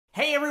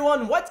Hey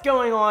everyone, what's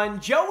going on?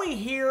 Joey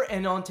here,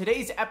 and on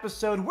today's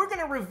episode, we're going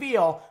to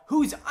reveal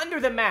who's under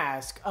the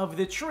mask of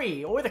the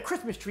tree, or the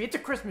Christmas tree, it's a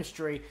Christmas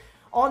tree,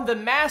 on The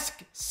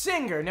Masked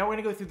Singer. Now we're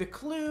going to go through the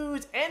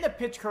clues and the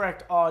pitch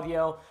correct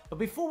audio, but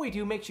before we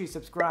do, make sure you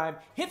subscribe,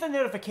 hit the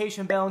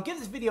notification bell, and give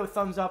this video a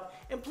thumbs up,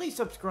 and please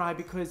subscribe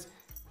because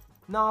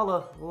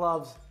Nala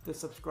loves the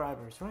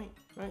subscribers, right?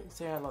 Right?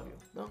 Say I love you,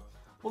 no?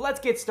 Well, let's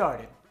get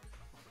started.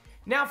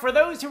 Now, for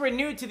those who are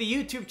new to the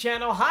YouTube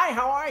channel, hi,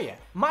 how are you?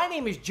 My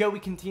name is Joey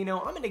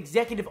Contino. I'm an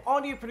executive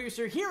audio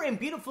producer here in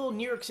beautiful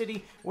New York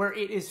City where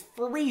it is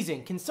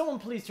freezing. Can someone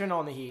please turn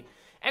on the heat?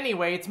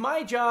 Anyway, it's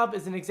my job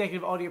as an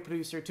executive audio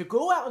producer to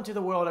go out into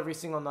the world every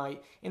single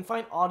night and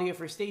find audio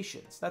for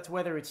stations. That's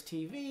whether it's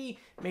TV,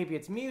 maybe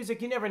it's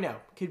music, you never know.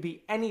 Could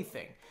be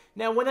anything.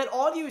 Now, when that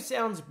audio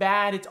sounds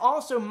bad, it's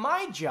also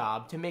my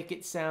job to make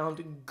it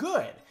sound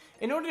good.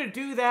 In order to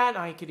do that,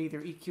 I could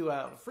either EQ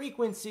out a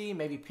frequency,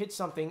 maybe pitch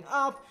something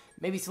up,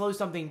 maybe slow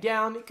something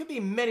down. It could be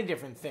many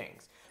different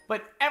things.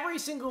 But every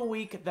single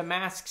week, The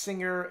Masked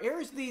Singer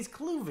airs these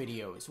clue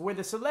videos where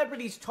the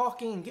celebrities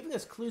talking and giving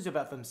us clues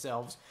about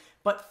themselves.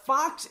 But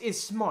Fox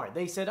is smart.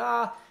 They said,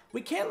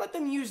 we can't let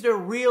them use their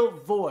real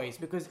voice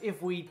because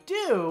if we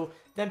do,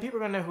 then people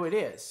are going to know who it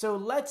is. So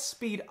let's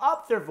speed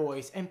up their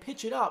voice and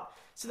pitch it up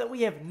so that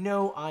we have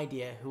no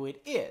idea who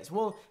it is.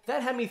 Well,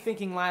 that had me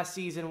thinking last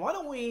season, why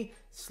don't we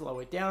slow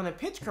it down and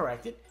pitch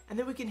correct it, and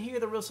then we can hear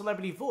the real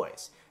celebrity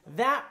voice.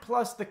 That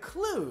plus the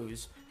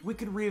clues, we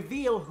could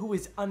reveal who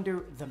is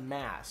under the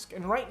mask.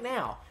 And right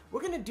now,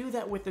 we're going to do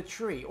that with the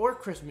tree, or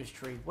Christmas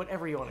tree,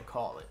 whatever you want to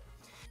call it.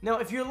 Now,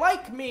 if you're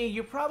like me,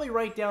 you probably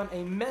write down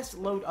a mess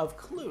load of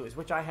clues,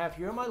 which I have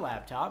here on my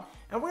laptop,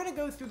 and we're going to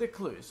go through the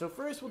clues. So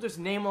first, we'll just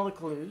name all the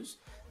clues,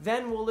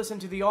 then we'll listen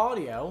to the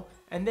audio,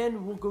 and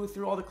then we'll go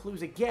through all the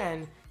clues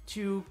again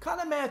to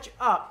kind of match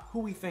up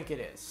who we think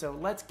it is. So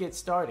let's get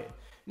started.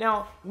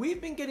 Now,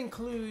 we've been getting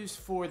clues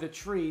for the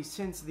tree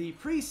since the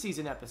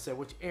preseason episode,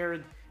 which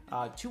aired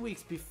 2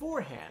 weeks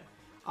beforehand.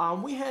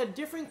 We had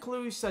different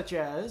clues such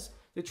as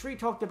the tree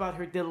talked about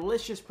her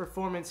delicious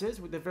performances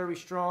with a very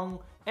strong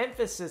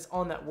emphasis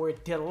on that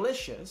word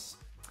delicious.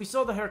 We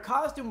saw that her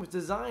costume was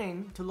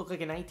designed to look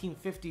like a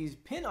 1950s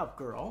pin-up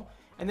girl,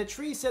 and the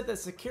tree said that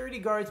security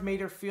guards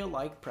made her feel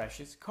like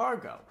precious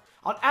cargo.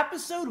 On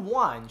episode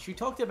 1, she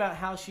talked about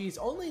how she's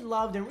only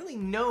loved and really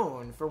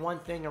known for one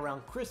thing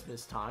around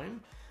Christmas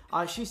time.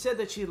 She said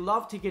that she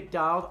loved to get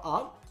dialed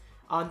up.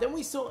 Then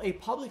we saw a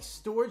public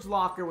storage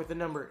locker with the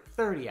number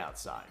 30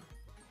 outside.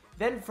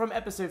 Then from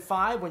episode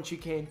 5, when she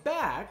came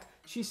back,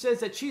 she says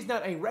that she's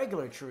not a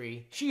regular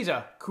tree, she's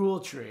a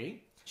cool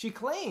tree. She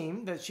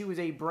claimed that she was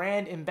a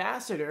brand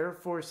ambassador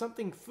for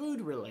something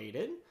food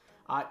related.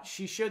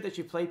 She showed that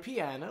she played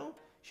piano.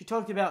 She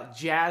talked about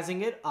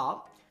jazzing it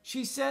up.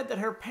 She said that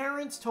her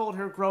parents told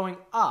her growing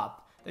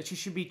up that she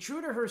should be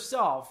true to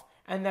herself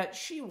and that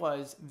she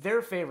was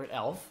their favorite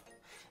elf.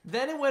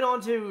 Then it went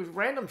on to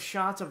random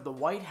shots of the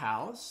White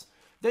House.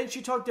 Then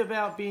she talked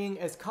about being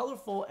as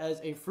colorful as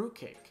a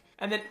fruitcake.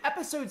 And then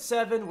episode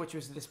 7, which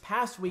was this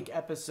past week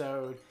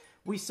episode,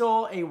 we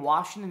saw a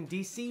Washington,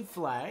 D.C.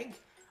 flag.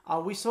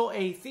 We saw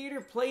a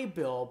theater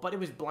playbill, but it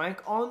was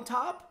blank on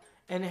top,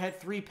 and it had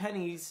 3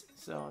 pennies,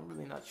 so I'm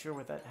really not sure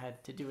what that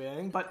had to do with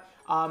anything. But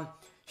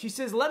she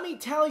says, let me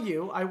tell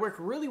you, I work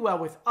really well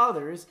with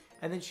others,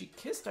 and then she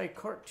kissed a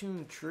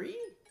cartoon tree?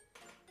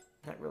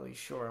 Not really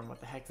sure on what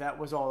the heck that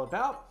was all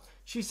about.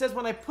 She says,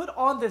 when I put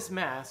on this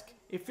mask,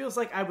 it feels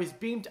like I was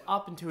beamed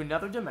up into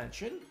another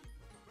dimension.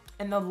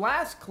 And the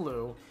last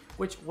clue,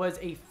 which was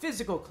a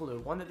physical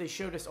clue, one that they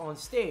showed us on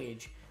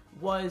stage,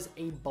 was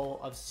a bowl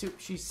of soup.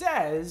 She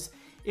says,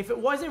 if it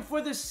wasn't for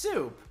the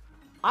soup,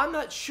 I'm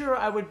not sure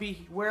I would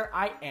be where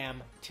I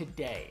am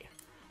today.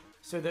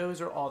 So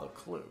those are all the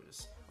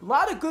clues. A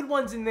lot of good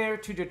ones in there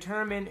to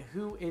determine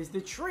who is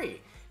the tree.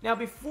 Now,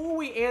 before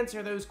we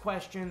answer those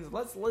questions,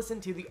 let's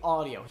listen to the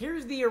audio.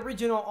 Here's the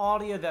original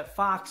audio that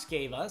Fox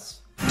gave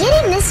us.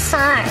 Getting this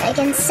far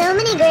against so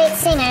many great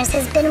singers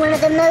has been one of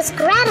the most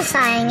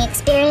gratifying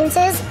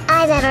experiences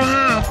I've ever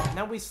had.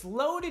 Now, we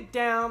slowed it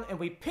down and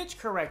we pitch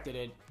corrected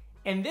it,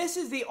 and this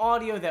is the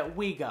audio that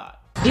we got.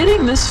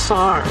 Getting this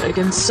far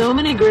against so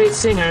many great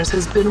singers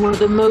has been one of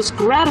the most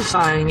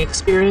gratifying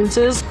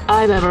experiences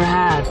I've ever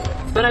had.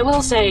 But I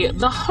will say,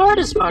 the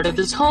hardest part of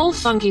this whole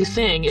funky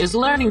thing is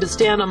learning to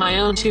stand on my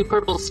own 2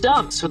 purple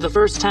stumps for the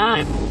first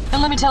time.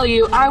 And let me tell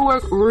you, I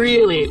work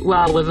really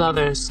well with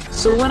others.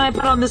 So when I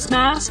put on this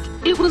mask,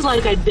 it was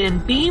like I'd been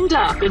beamed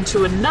up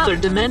into another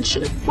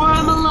dimension, where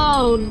I'm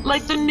alone,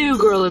 like the new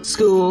girl at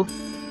school.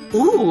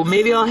 Ooh,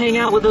 maybe I'll hang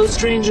out with those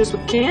strangers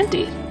with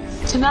candy.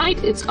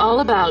 Tonight, it's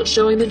all about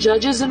showing the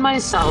judges and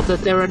myself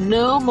that there are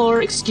no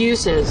more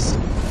excuses,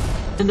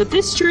 and that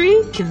this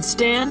tree can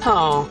stand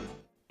tall.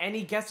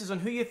 Any guesses on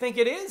who you think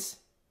it is?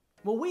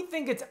 Well, we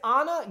think it's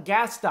Anna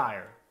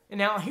Gasteyer. And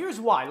now, here's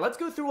why. Let's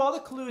go through all the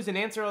clues and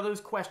answer all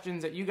those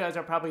questions that you guys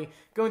are probably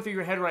going through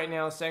your head right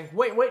now saying,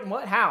 wait,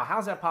 what? How?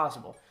 How's that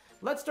possible?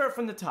 Let's start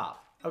from the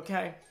top,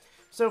 okay?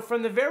 So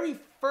from the very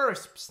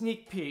first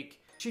sneak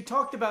peek, she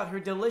talked about her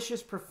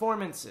delicious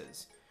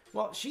performances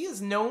Well, she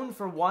is known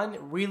for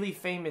one really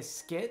famous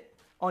skit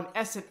on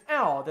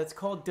SNL that's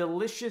called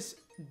Delicious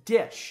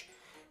Dish.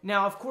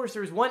 Now, of course,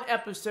 there's one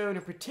episode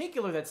in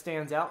particular that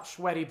stands out,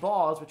 Sweaty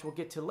Balls, which we'll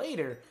get to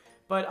later.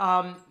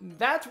 But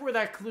that's where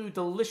that clue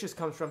delicious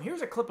comes from.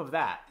 Here's a clip of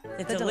that.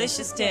 The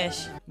delicious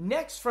dish.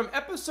 Next, from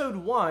episode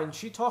 1,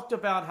 she talked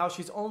about how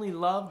she's only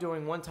loved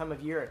during one time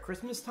of year at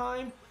Christmas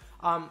time.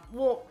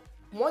 Well,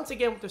 once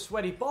again with the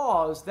Sweaty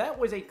Balls, that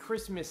was a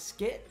Christmas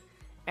skit.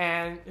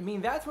 And, I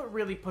mean, that's what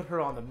really put her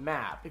on the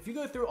map. If you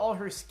go through all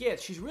her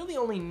skits, she's really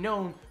only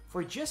known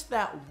for just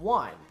that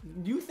one.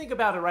 You think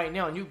about it right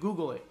now and you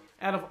Google it.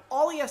 Out of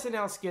all the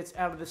SNL skits,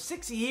 out of the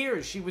 6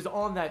 years she was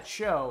on that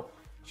show,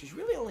 she's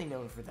really only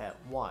known for that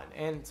one,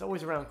 and it's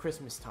always around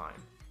Christmas time.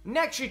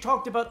 Next, she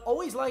talked about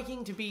always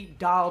liking to be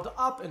dolled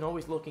up and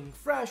always looking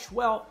fresh.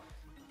 Well,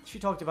 she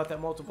talked about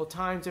that multiple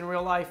times in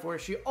real life, where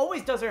she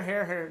always does her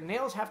hair, her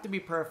nails have to be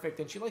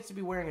perfect, and she likes to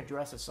be wearing a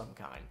dress of some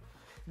kind.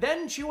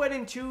 Then she went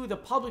into the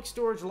public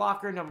storage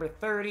locker number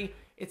 30.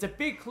 It's a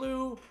big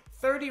clue.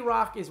 30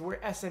 Rock is where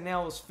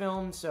SNL is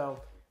filmed, so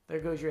there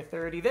goes your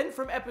 30. Then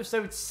from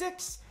episode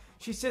 6,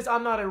 she says,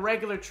 "I'm not a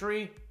regular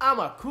tree, I'm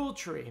a cool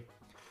tree."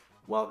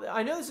 Well,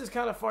 I know this is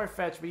kind of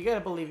far-fetched, but you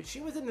gotta believe it. She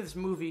was in this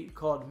movie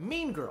called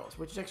Mean Girls,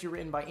 which is actually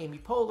written by Amy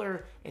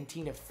Poehler and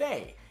Tina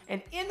Fey.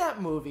 And in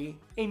that movie,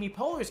 Amy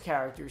Poehler's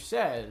character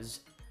says,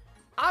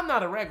 "I'm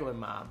not a regular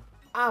mom,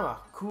 I'm a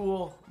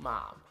cool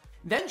mom."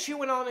 Then she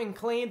went on and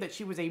claimed that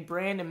she was a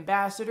brand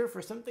ambassador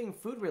for something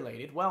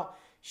food-related. Well,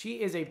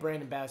 she is a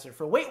brand ambassador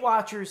for Weight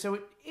Watchers, so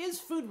it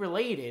is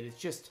food-related.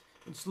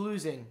 It's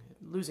losing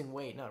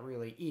weight, not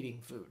really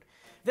eating food.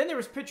 Then there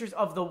was pictures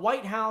of the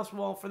White House.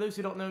 Well, for those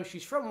who don't know,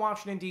 she's from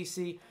Washington,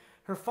 D.C.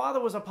 Her father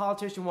was a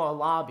politician, well, a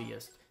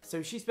lobbyist.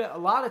 So she spent a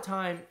lot of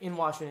time in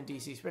Washington,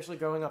 D.C., especially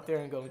growing up there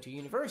and going to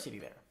university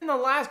there. And the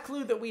last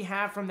clue that we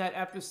have from that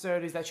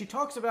episode is that she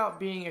talks about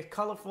being as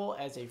colorful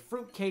as a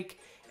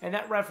fruitcake, and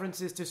that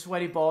references to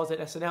Sweaty Balls at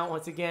SNL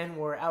once again,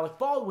 where Alec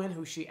Baldwin,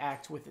 who she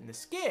acts with in the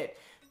skit,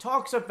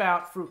 talks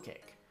about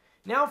fruitcake.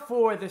 Now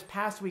for this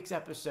past week's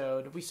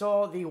episode, we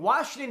saw the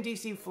Washington,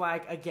 D.C.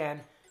 flag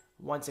again.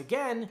 Once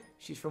again,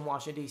 she's from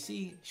Washington,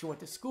 D.C. She went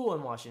to school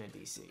in Washington,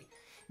 D.C.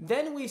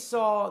 Then we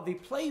saw the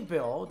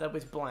playbill that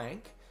was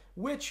blank,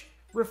 which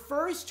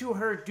refers to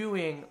her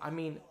doing,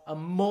 a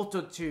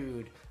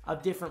multitude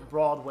of different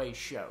Broadway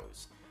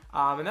shows.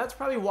 And that's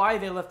probably why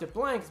they left it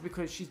blank, is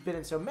because she's been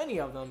in so many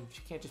of them,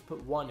 she can't just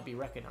put one to be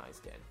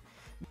recognized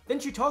in. Then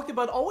she talked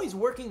about always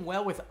working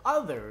well with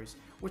others,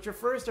 which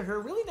refers to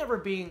her really never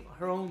being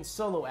her own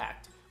solo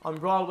act. On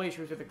Broadway, she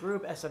was with a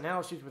group.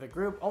 SNL, she was with a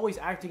group. Always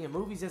acting in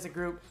movies as a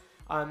group.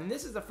 And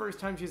this is the first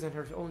time she's in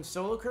her own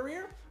solo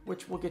career,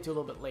 which we'll get to a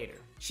little bit later.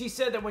 She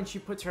said that when she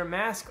puts her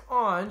mask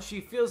on,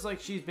 she feels like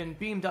she's been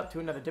beamed up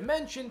to another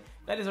dimension.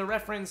 That is a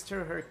reference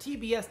to her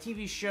TBS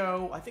TV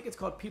show, I think it's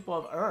called People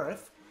of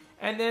Earth.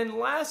 And then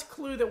last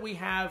clue that we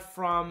have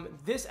from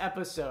this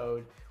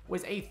episode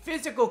was a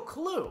physical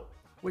clue,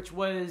 which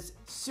was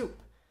soup.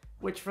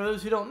 Which, for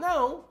those who don't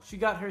know, she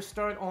got her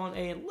start on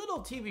a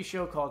little TV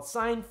show called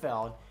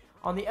Seinfeld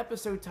on the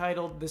episode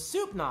titled The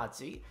Soup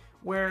Nazi,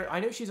 where I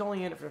know she's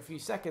only in it for a few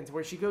seconds,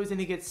 where she goes in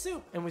to get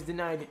soup and was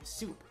denied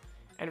soup.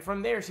 And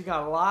from there, she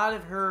got a lot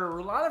of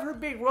her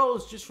big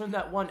roles just from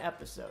that one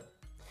episode.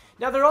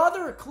 Now, there are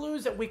other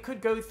clues that we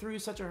could go through,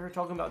 such as her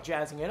talking about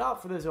jazzing it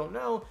up. For those who don't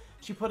know,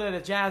 she put out a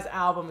jazz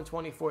album in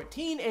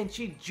 2014, and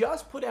she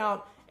just put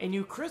out a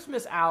new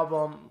Christmas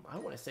album, I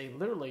want to say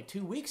literally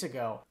 2 weeks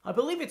ago. I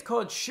believe it's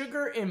called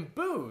Sugar and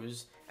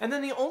Booze. And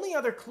then the only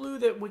other clue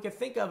that we could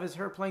think of is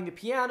her playing the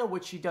piano,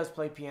 which she does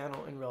play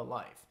piano in real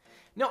life.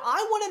 Now,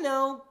 I want to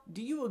know,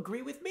 do you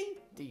agree with me?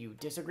 Do you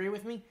disagree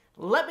with me?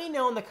 Let me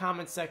know in the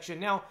comments section.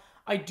 Now,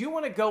 I do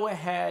want to go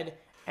ahead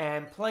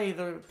and play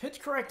the pitch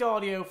correct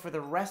audio for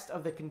the rest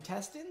of the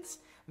contestants.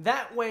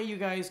 That way you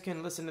guys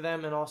can listen to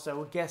them and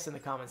also guess in the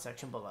comment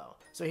section below.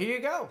 So here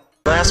you go.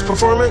 Last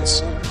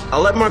performance, I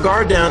let my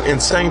guard down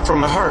and sang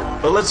from the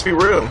heart. But let's be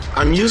real,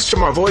 I'm used to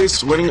my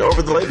voice winning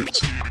over the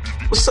ladies.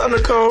 What's up,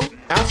 Nicole?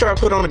 After I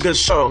put on a good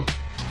show,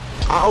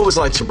 I always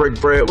like to break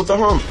bread with the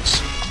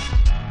homies.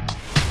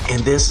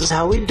 And this is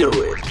how we do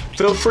it.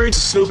 Feel free to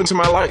snoop into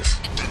my life.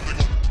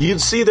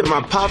 You'd see that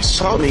my pops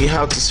taught me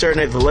how to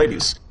serenade the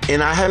ladies,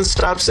 and I hadn't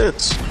stopped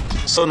since.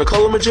 So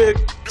Nicola Majig,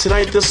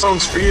 tonight this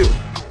song's for you,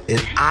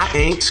 and I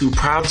ain't too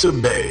proud to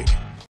beg.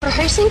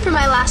 Rehearsing for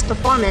my last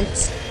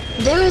performance,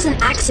 there was an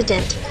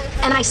accident,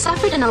 and I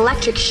suffered an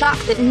electric shock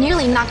that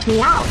nearly knocked me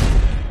out.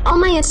 All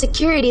my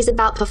insecurities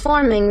about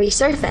performing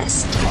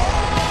resurfaced.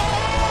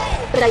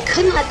 But I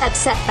couldn't let that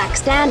setback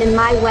stand in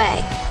my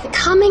way.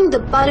 Becoming the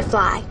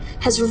butterfly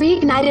has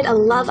reignited a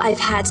love I've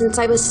had since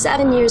I was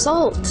 7 years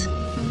old.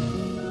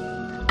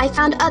 I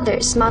found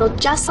others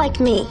modeled just like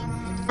me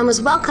and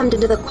was welcomed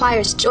into the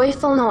choir's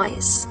joyful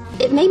noise.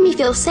 It made me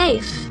feel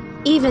safe,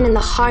 even in the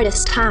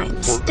hardest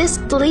times. This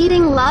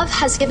bleeding love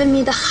has given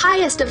me the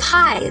highest of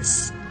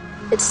highs,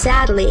 but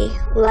sadly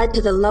led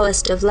to the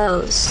lowest of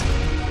lows.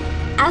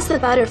 As the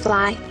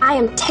butterfly, I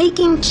am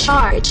taking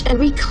charge and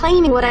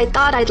reclaiming what I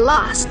thought I'd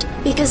lost,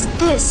 because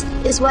this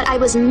is what I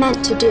was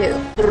meant to do.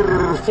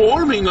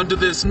 Performing under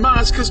this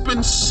mask has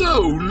been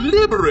so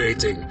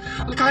liberating.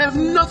 Like I have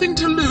nothing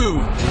to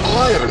lose.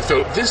 I haven't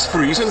felt this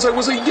free since I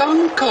was a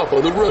young cub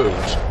on the road,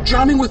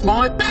 jamming with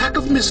my pack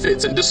of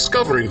misfits and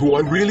discovering who I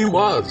really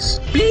was.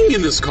 Being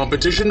in this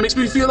competition makes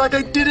me feel like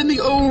I did in the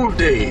old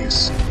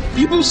days.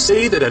 People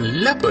say that a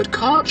leopard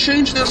can't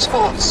change their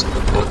spots,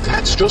 but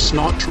that's just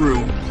not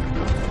true.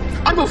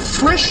 I'm a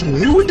fresh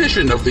new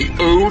edition of the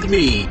old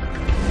me.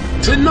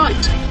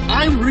 Tonight,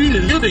 I'm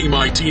reliving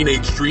my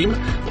teenage dream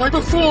by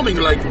performing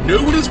like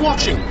no one is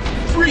watching,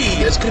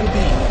 free as can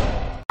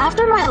be.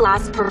 After my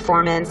last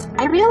performance,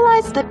 I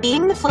realized that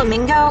being the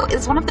flamingo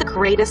is one of the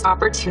greatest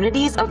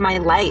opportunities of my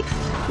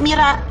life.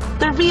 Mira,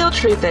 the real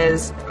truth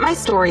is, my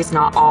story's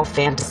not all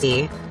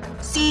fantasy.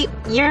 See,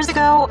 years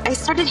ago, I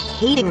started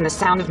hating the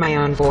sound of my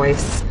own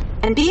voice.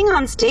 And being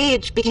on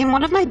stage became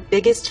one of my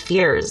biggest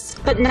fears.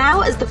 But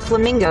now as the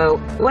flamingo,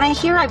 when I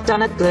hear I've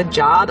done a good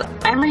job,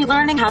 I'm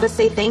relearning how to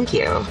say thank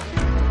you.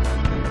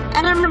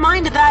 And I'm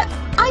reminded that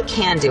I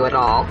can do it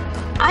all.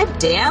 I've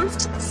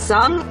danced,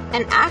 sung,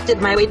 and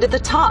acted my way to the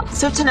top.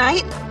 So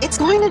tonight, it's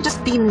going to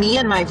just be me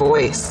and my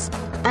voice.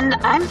 And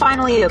I'm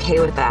finally okay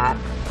with that.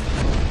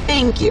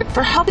 Thank you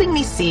for helping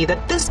me see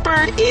that this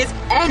bird is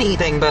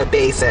anything but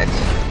basic.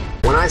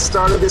 When I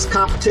started this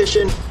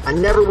competition, I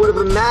never would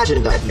have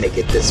imagined I'd make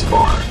it this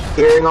far.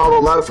 Hearing all the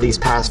love for these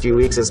past few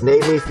weeks has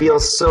made me feel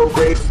so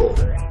grateful.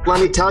 Let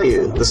me tell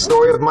you, the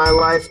story of my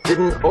life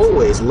didn't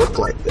always look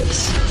like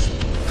this.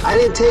 I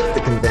didn't take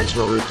the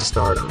conventional route to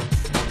stardom.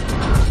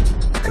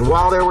 And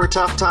while there were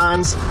tough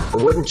times, I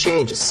wouldn't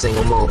change a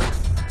single moment.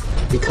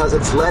 Because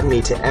it's led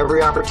me to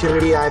every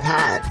opportunity I've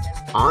had,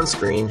 on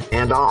screen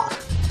and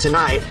off.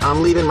 Tonight,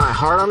 I'm leaving my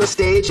heart on the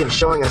stage and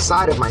showing a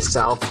side of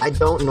myself I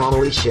don't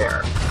normally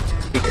share.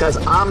 Because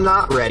I'm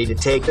not ready to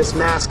take this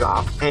mask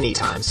off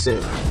anytime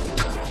soon.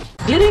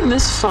 Getting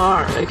this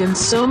far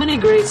against so many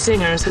great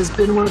singers has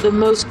been one of the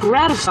most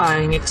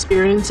gratifying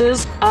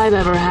experiences I've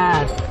ever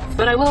had.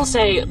 But I will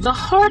say, the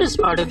hardest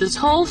part of this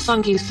whole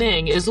funky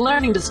thing is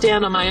learning to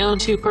stand on my own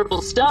two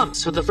purple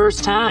stumps for the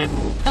first time.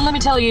 And let me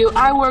tell you,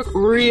 I work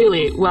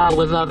really well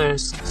with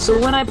others. So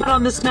when I put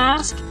on this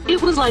mask,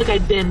 it was like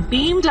I'd been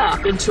beamed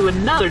up into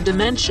another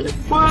dimension,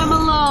 where I'm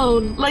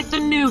alone, like the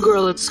new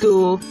girl at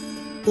school.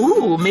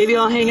 Ooh, maybe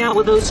I'll hang out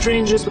with those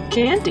strangers with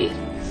candy.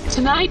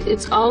 Tonight,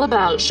 it's all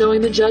about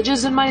showing the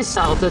judges and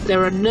myself that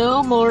there are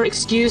no more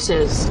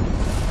excuses,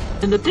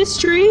 and that this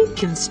tree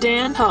can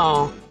stand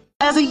tall.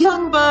 As a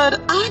young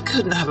bud, I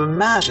couldn't have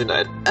imagined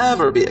I'd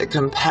ever be a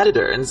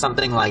competitor in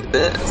something like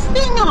this.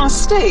 Being on a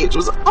stage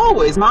was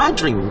always my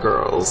dream,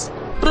 girls.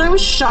 But I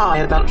was shy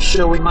about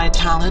showing my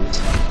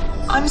talent.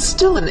 I'm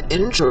still an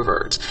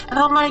introvert, and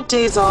on my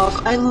days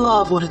off, I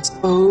love when it's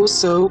oh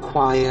so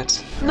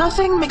quiet.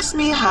 Nothing makes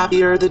me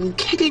happier than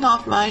kicking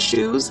off my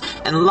shoes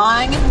and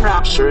lying in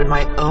rapture in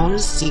my own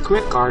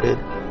secret garden.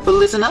 But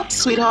listen up,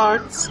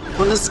 sweethearts.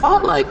 When the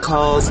spotlight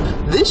calls,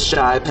 this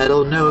shy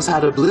petal knows how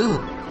to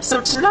bloom.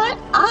 So tonight,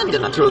 I'm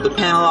gonna throw the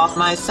panel off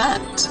my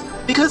scent.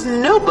 Because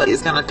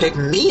nobody's gonna pick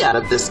me out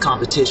of this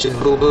competition,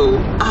 boo-boo.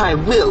 I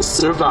will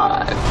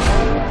survive.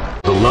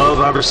 The love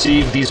I've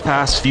received these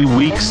past few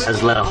weeks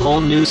has let a whole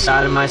new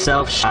side of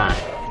myself shine.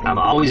 I'm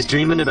always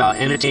dreaming about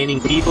entertaining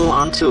people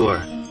on tour.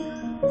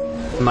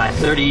 In my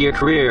 30-year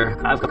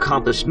career, I've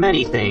accomplished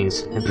many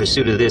things in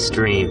pursuit of this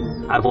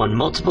dream. I've won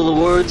multiple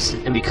awards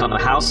and become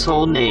a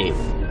household name,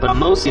 but I'm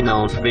mostly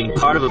known for being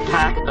part of a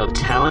pack of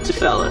talented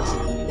fellas,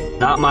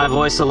 not my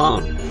voice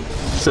alone.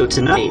 So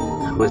tonight,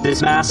 with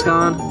this mask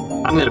on,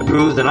 I'm gonna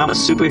prove that I'm a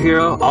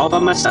superhero all by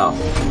myself,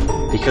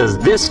 because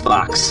this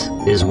fox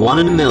is one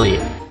in a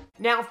million.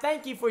 Now,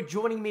 thank you for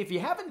joining me. If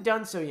you haven't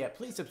done so yet,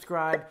 please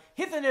subscribe,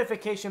 hit the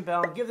notification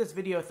bell, and give this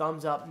video a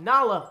thumbs up.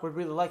 Nala would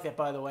really like that,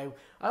 by the way.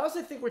 I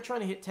also think we're trying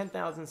to hit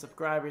 10,000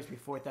 subscribers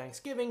before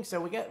Thanksgiving, so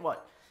we get,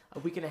 what, a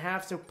week and a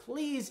half? So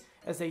please,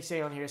 as they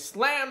say on here,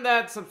 slam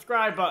that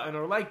subscribe button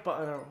or like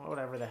button or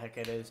whatever the heck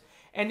it is.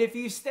 And if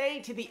you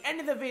stay to the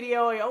end of the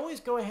video, I always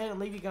go ahead and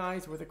leave you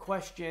guys with a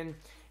question.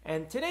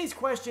 And today's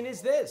question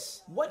is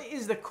this: what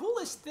is the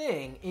coolest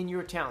thing in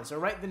your town? So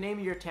write the name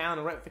of your town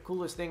or write the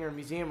coolest thing or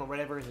museum or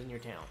whatever is in your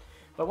town.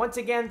 But once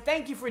again,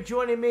 thank you for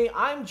joining me.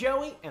 I'm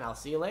Joey, and I'll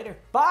see you later.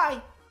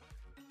 Bye!